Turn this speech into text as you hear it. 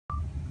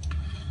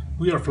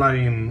We are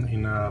flying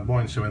in a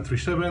Boeing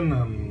 737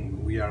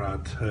 and we are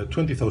at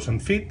 20,000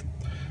 feet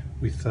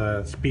with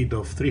a speed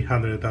of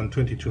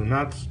 322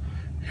 knots,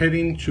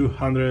 heading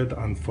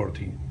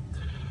 240.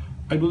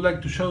 I would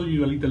like to show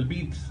you a little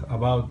bit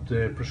about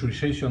the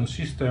pressurization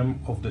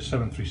system of the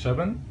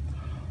 737.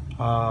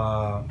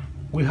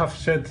 We have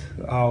set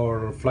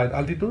our flight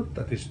altitude,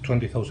 that is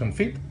 20,000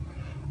 feet,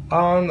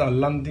 and a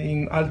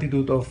landing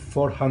altitude of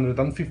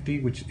 450,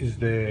 which is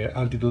the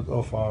altitude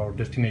of our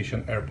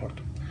destination airport.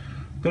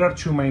 There are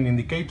two main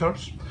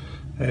indicators.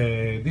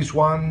 This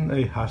one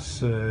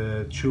has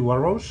two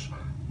arrows.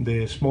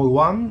 The small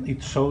one,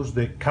 it shows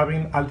the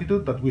cabin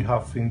altitude that we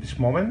have in this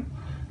moment,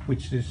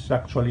 which is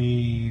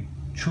actually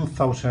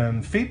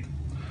 2,000 feet.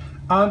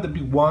 And the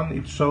big one,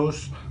 it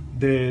shows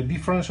the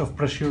difference of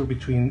pressure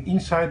between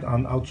inside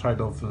and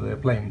outside of the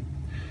plane.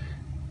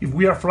 If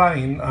we are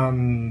flying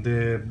and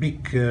the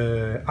big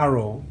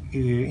arrow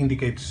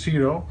indicates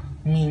 0,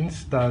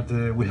 means that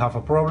we have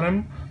a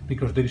problem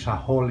because there is a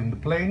hole in the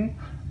plane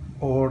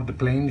or the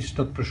plane is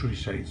not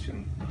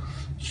pressurizing.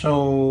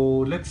 So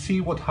let's see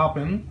what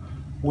happens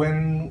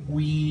when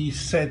we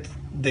set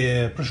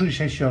the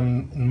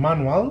pressurization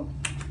manual.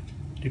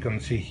 You can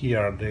see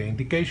here the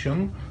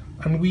indication,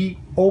 and we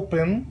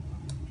open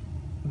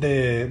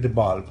the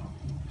valve.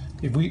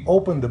 If we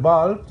open the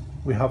valve,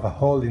 we have a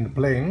hole in the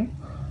plane,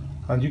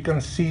 and you can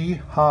see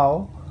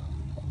how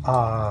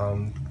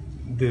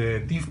the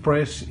diff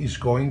press is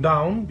going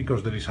down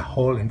because there is a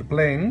hole in the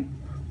plane,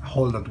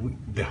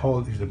 the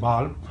hole is the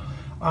valve,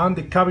 and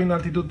the cabin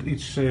altitude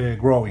is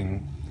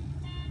growing.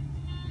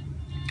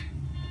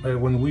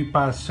 When we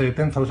pass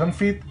 10,000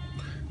 feet,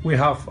 we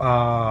have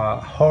a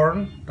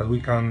horn that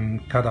we can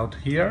cut out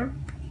here.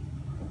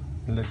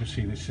 Let you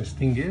see this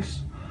sting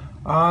is,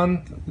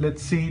 and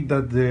let's see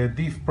that the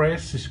diff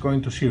press is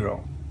going to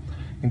 0.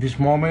 In this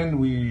moment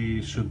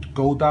we should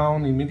go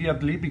down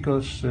immediately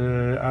because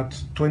at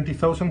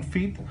 20,000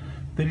 feet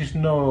there is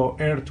no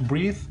air to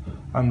breathe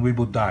and we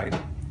would die.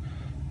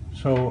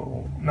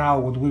 So now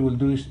what we will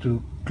do is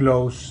to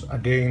close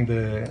again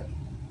the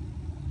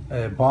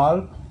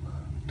valve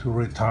to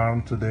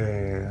return to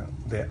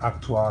the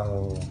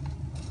actual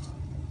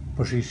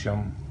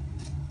position,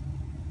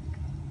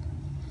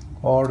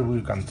 or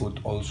we can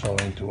put also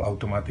into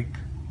automatic.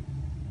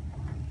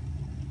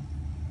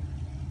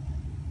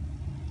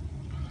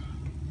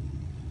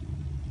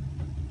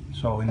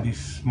 So in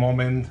this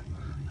moment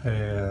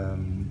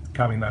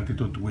cabin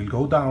altitude will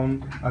go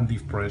down and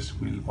diff press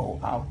will go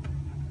up.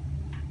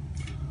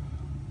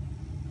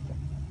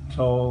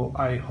 So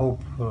I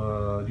hope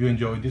you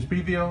enjoyed this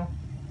video,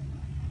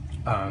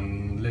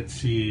 and let's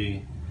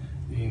see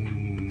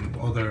in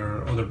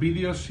other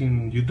videos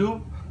in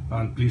YouTube,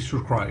 and please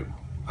subscribe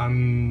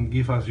and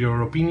give us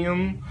your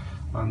opinion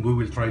and we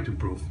will try to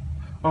improve.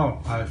 Oh,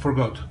 I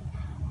forgot,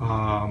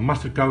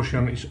 master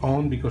caution is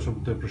on because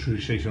of the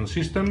pressurization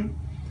system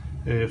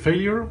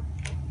failure.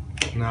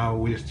 Now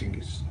we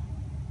extinguish.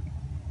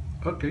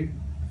 Okay,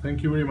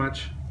 thank you very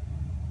much.